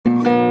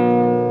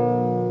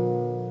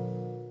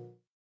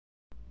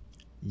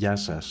Γεια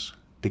σας,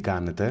 τι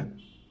κάνετε?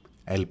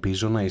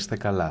 Ελπίζω να είστε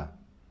καλά.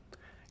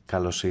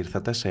 Καλώς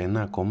ήρθατε σε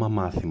ένα ακόμα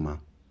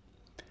μάθημα.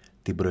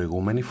 Την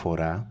προηγούμενη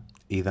φορά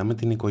είδαμε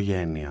την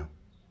οικογένεια.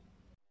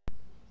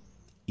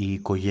 Η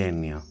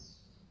οικογένεια.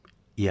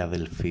 Η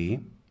αδελφή,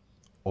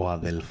 ο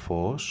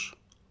αδελφός,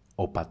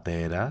 ο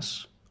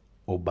πατέρας,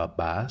 ο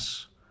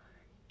μπαμπάς,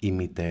 η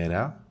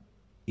μητέρα,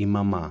 η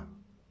μαμά.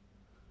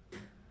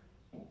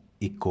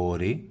 Η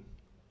κόρη,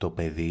 το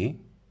παιδί,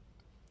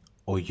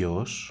 ο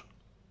γιος,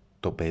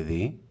 το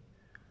παιδί,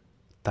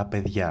 τα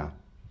παιδιά,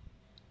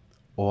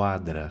 ο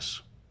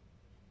άντρας.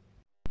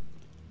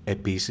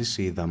 Επίσης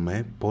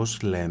είδαμε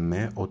πώς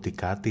λέμε ότι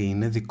κάτι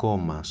είναι δικό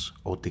μας,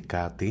 ότι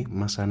κάτι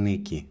μας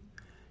ανήκει.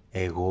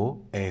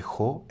 Εγώ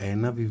έχω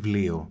ένα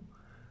βιβλίο.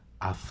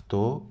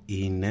 Αυτό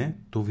είναι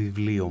το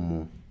βιβλίο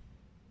μου.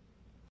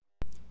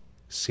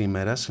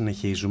 Σήμερα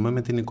συνεχίζουμε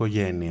με την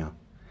οικογένεια.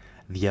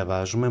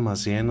 Διαβάζουμε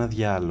μαζί ένα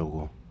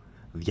διάλογο.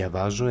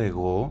 Διαβάζω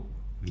εγώ,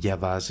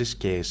 διαβάζεις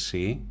και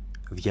εσύ,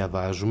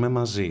 διαβάζουμε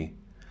μαζί.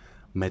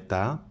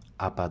 Μετά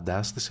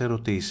απαντάς στις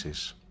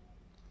ερωτήσεις.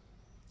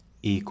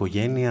 Η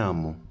οικογένειά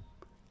μου.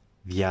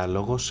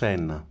 Διάλογος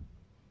 1.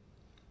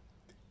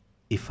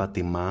 Η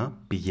Φατιμά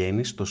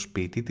πηγαίνει στο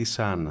σπίτι της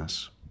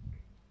Άννας.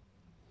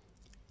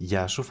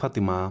 Γεια σου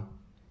Φατιμά.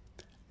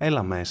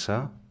 Έλα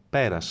μέσα,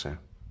 πέρασε.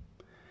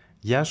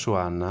 Γεια σου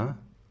Άννα,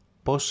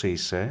 πώς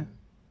είσαι?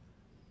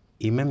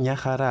 Είμαι μια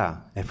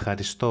χαρά,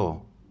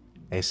 ευχαριστώ.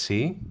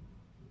 Εσύ?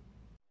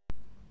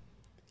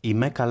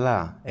 Είμαι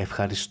καλά,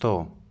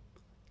 ευχαριστώ.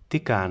 Τι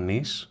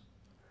κάνεις?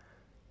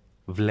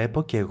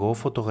 Βλέπω κι εγώ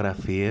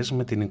φωτογραφίες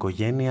με την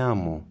οικογένειά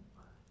μου.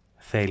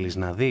 Θέλεις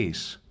να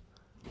δεις?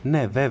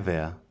 Ναι,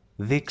 βέβαια.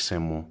 Δείξε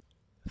μου.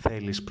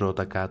 Θέλεις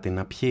πρώτα κάτι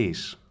να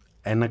πιείς?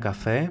 Ένα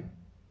καφέ?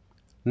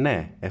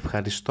 Ναι,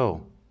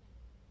 ευχαριστώ.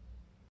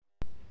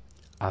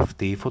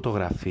 Αυτή η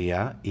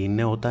φωτογραφία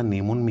είναι όταν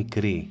ήμουν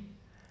μικρή.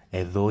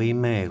 Εδώ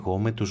είμαι εγώ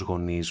με τους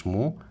γονείς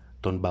μου,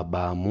 τον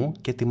μπαμπά μου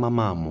και τη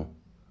μαμά μου.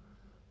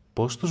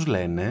 Πώς τους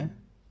λένε?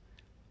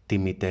 Τη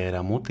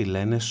μητέρα μου τη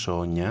λένε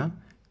Σόνια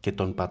και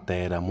τον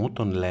πατέρα μου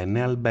τον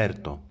λένε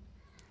Αλμπέρτο.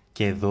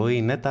 Και εδώ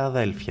είναι τα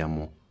αδέλφια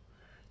μου.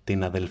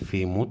 Την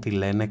αδελφή μου τη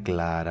λένε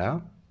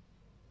Κλάρα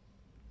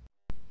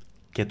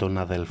και τον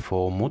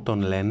αδελφό μου τον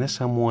λένε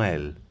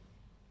Σαμουέλ.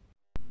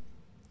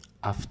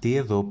 Αυτοί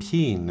εδώ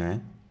ποιοι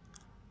είναι?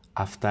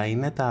 Αυτά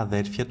είναι τα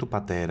αδέρφια του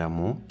πατέρα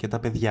μου και τα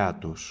παιδιά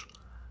τους.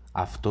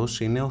 Αυτός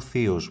είναι ο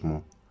θείος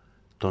μου.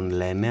 Τον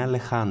λένε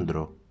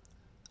Αλεχάνδρο.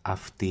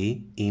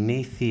 Αυτή είναι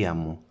η θεία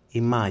μου,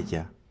 η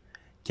Μάγια.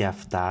 Και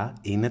αυτά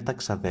είναι τα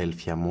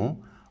ξαδέλφια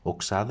μου, ο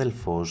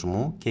ξάδελφός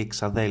μου και η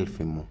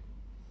ξαδέλφη μου.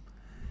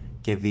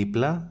 Και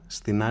δίπλα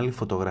στην άλλη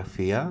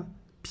φωτογραφία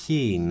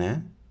ποιοι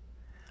είναι?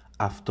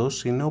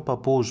 Αυτός είναι ο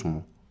παππούς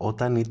μου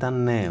όταν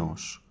ήταν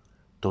νέος.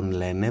 Τον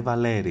λένε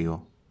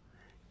Βαλέριο.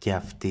 Και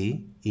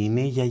αυτή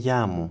είναι η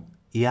γιαγιά μου,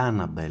 η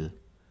Άνναμπελ.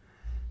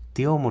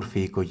 Τι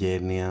όμορφη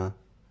οικογένεια.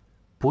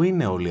 Πού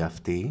είναι όλοι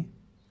αυτοί?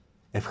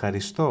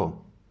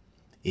 Ευχαριστώ.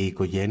 Η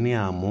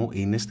οικογένειά μου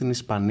είναι στην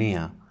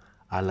Ισπανία,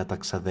 αλλά τα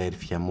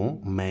ξαδέρφια μου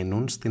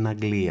μένουν στην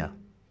Αγγλία.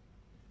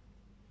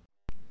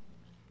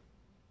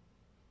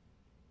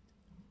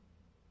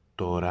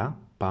 Τώρα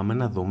πάμε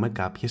να δούμε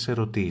κάποιες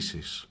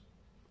ερωτήσεις.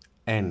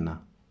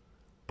 1.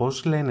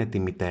 Πώς λένε τη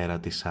μητέρα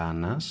της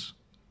Άννας?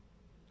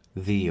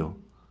 2.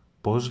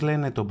 Πώς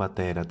λένε τον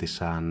πατέρα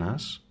της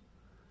Άννας?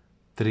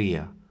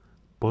 3.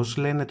 Πώς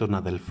λένε τον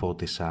αδελφό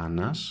της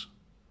Άννας?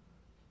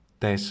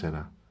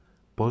 4.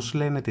 Πώς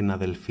λένε την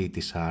αδελφή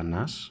της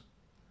Άννας?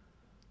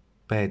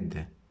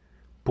 5.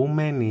 Πού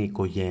μένει η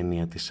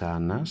οικογένεια της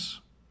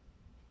Άννας?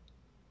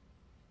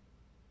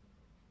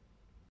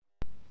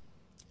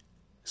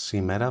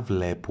 Σήμερα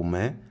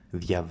βλέπουμε,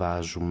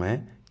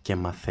 διαβάζουμε και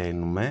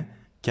μαθαίνουμε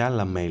και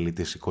άλλα μέλη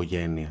της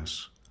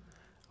οικογένειας.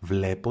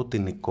 Βλέπω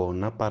την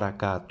εικόνα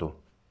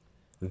παρακάτω.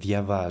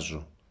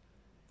 Διαβάζω.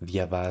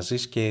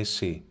 Διαβάζεις και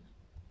εσύ.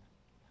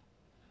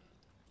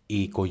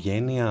 Η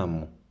οικογένειά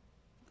μου.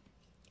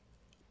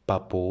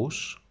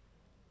 Παππούς,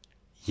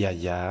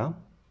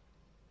 γιαγιά,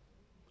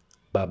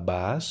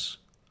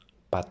 μπαμπάς,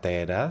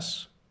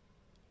 πατέρας,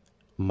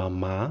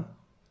 μαμά,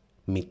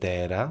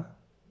 μητέρα,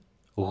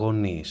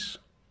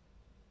 γονείς.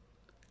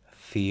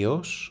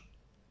 Θείος,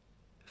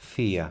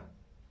 θεία.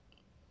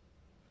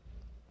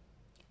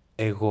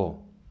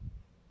 Εγώ.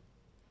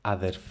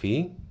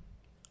 Αδερφή,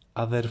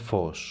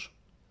 αδερφός.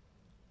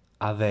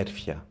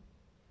 Αδέρφια.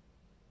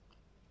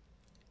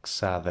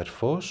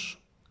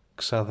 Ξάδερφος,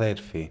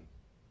 ξαδέρφη.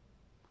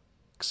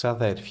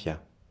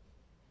 Ξαδέρφια.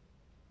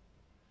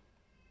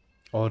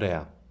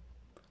 Ωραία.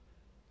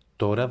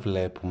 Τώρα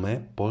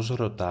βλέπουμε πώς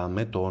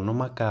ρωτάμε το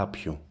όνομα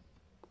κάποιου.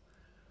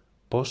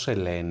 Πώς σε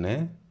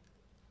λένε?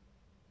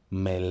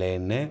 Με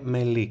λένε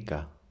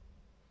Μελίκα.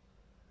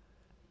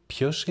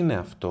 Ποιος είναι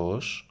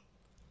αυτός?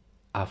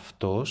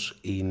 Αυτός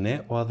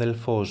είναι ο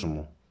αδελφός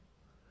μου.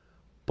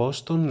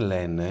 Πώς τον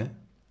λένε?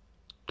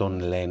 Τον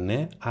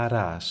λένε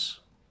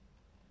Αράς.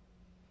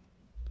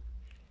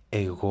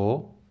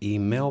 Εγώ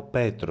είμαι ο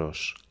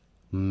Πέτρος.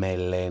 Με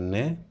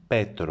λένε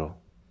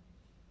Πέτρο.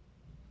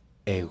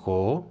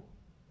 Εγώ,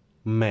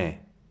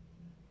 με.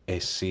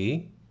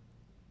 Εσύ,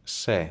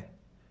 σε.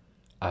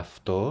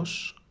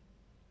 Αυτός,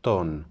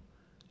 τον.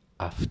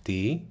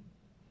 Αυτή,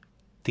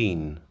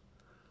 την.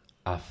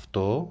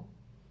 Αυτό,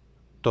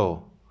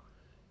 το.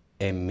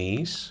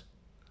 Εμείς,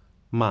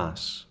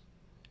 μας.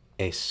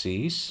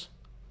 Εσείς,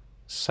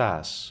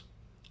 σας.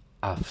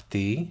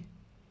 Αυτοί,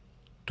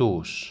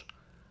 τους.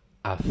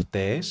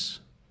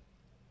 Αυτές,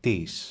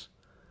 τις.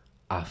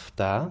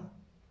 Αυτά,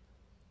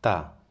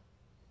 τα.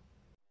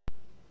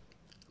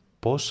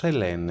 Πώς σε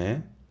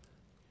λένε?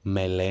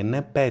 Με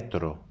λένε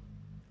Πέτρο.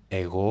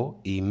 Εγώ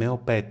είμαι ο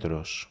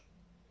Πέτρος.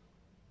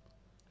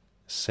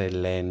 Σε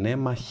λένε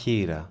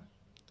Μαχήρα.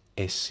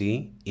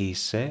 Εσύ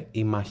είσαι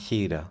η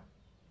Μαχήρα.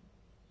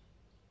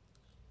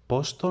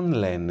 Πώς τον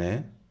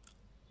λένε?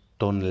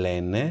 Τον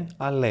λένε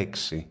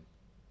Αλέξη.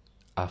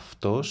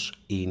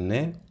 Αυτός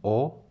είναι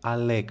ο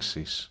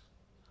Αλέξης.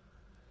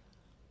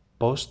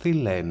 Πώς τη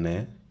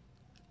λένε?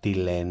 Τη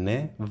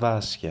λένε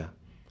Βάσια.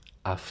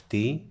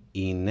 Αυτή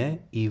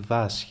είναι η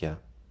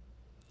Βάσια.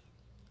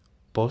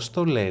 Πώς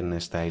το λένε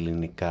στα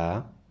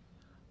ελληνικά?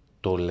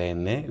 Το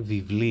λένε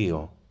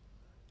βιβλίο.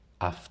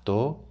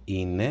 Αυτό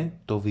είναι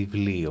το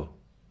βιβλίο.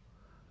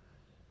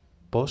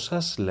 Πώς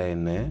σας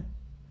λένε?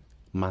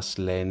 Μας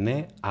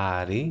λένε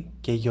Άρη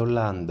και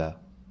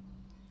Γιολάντα.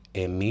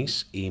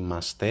 Εμείς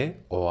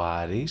είμαστε ο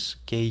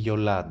Άρης και η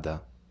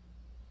Γιολάντα.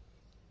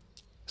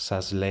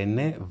 Σας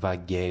λένε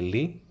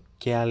Βαγγέλη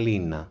και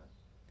Αλίνα.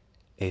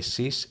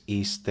 Εσείς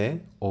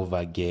είστε ο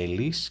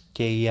Βαγγέλης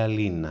και η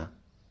Αλίνα.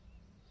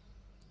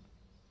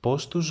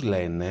 Πώς τους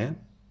λένε?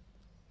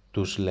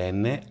 Τους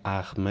λένε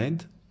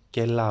Άχμεντ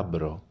και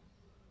Λάμπρο.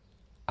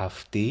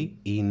 Αυτοί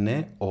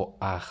είναι ο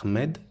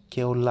Άχμεντ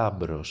και ο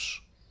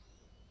Λάμπρος.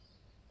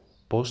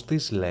 Πώς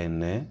τις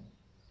λένε?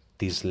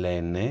 Τις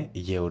λένε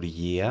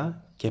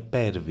Γεωργία και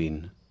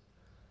Πέρβιν.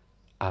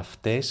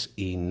 Αυτές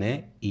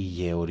είναι η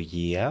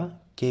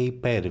Γεωργία και η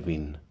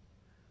Πέρβιν.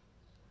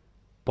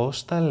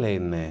 Πώς τα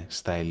λένε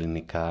στα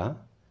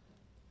ελληνικά?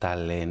 Τα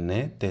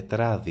λένε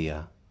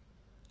τετράδια.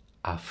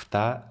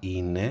 Αυτά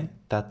είναι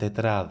τα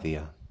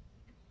τετράδια.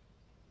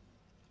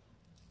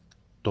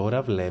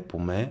 Τώρα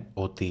βλέπουμε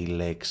ότι οι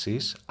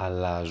λέξεις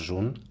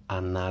αλλάζουν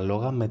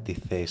ανάλογα με τη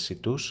θέση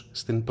τους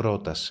στην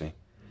πρόταση,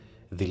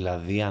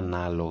 δηλαδή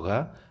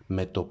ανάλογα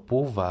με το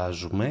πού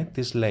βάζουμε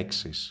τις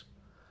λέξεις.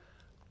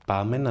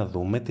 Πάμε να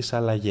δούμε τις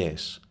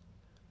αλλαγές.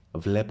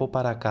 Βλέπω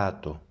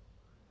παρακάτω.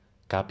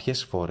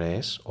 Κάποιες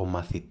φορές ο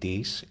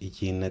μαθητής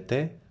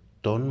γίνεται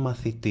τον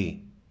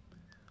μαθητή.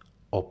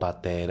 Ο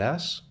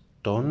πατέρας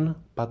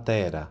τον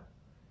πατέρα.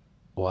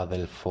 Ο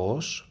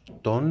αδελφός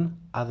τον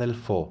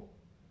αδελφό.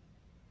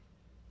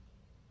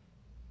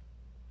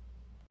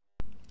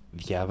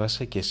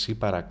 Διάβασε και εσύ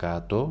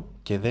παρακάτω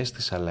και δες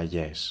τις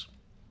αλλαγές.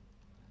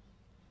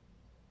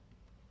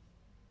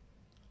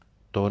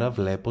 Τώρα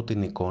βλέπω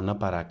την εικόνα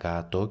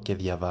παρακάτω και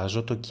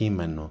διαβάζω το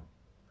κείμενο.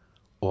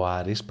 Ο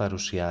Άρης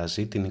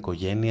παρουσιάζει την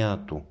οικογένειά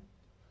του.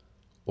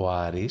 Ο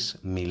Άρης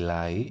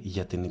μιλάει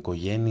για την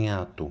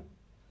οικογένειά του.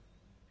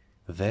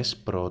 Δες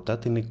πρώτα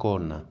την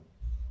εικόνα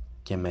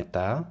και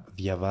μετά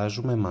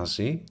διαβάζουμε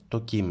μαζί το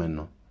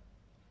κείμενο.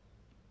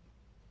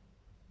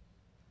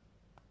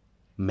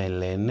 Με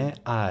λένε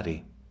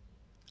Άρη.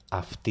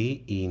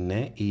 Αυτή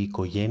είναι η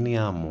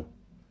οικογένειά μου.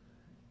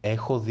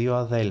 Έχω 2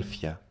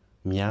 αδέλφια,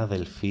 μια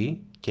αδελφή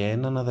και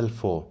έναν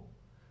αδελφό.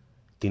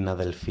 Την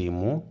αδελφή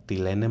μου τη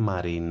λένε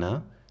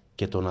Μαρίνα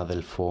και τον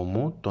αδελφό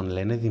μου τον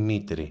λένε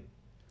Δημήτρη.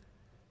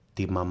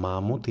 Τη μαμά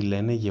μου τη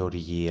λένε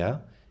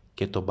Γεωργία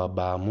και τον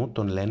μπαμπά μου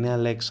τον λένε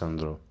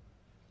Αλέξανδρο.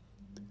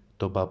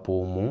 Τον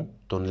παππού μου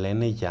τον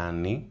λένε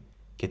Γιάννη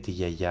και τη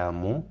γιαγιά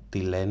μου τη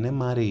λένε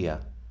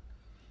Μαρία.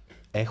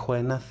 Έχω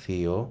ένα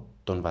θείο,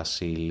 τον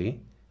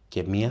Βασίλη,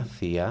 και μία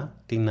θεία,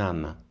 την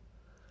Άννα.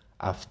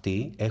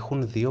 Αυτοί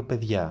έχουν 2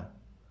 παιδιά.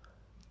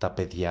 Τα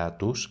παιδιά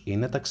τους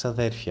είναι τα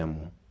ξαδέρφια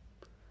μου.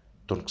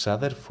 Τον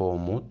ξάδερφό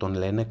μου τον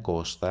λένε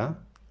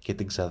Κώστα και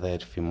την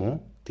ξαδέρφη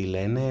μου τη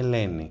λένε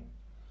Ελένη.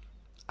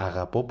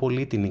 Αγαπώ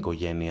πολύ την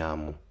οικογένειά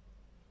μου.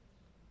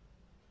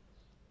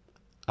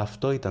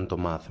 Αυτό ήταν το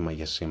μάθημα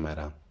για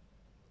σήμερα.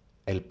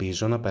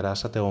 Ελπίζω να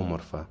περάσατε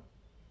όμορφα.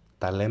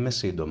 Τα λέμε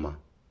σύντομα.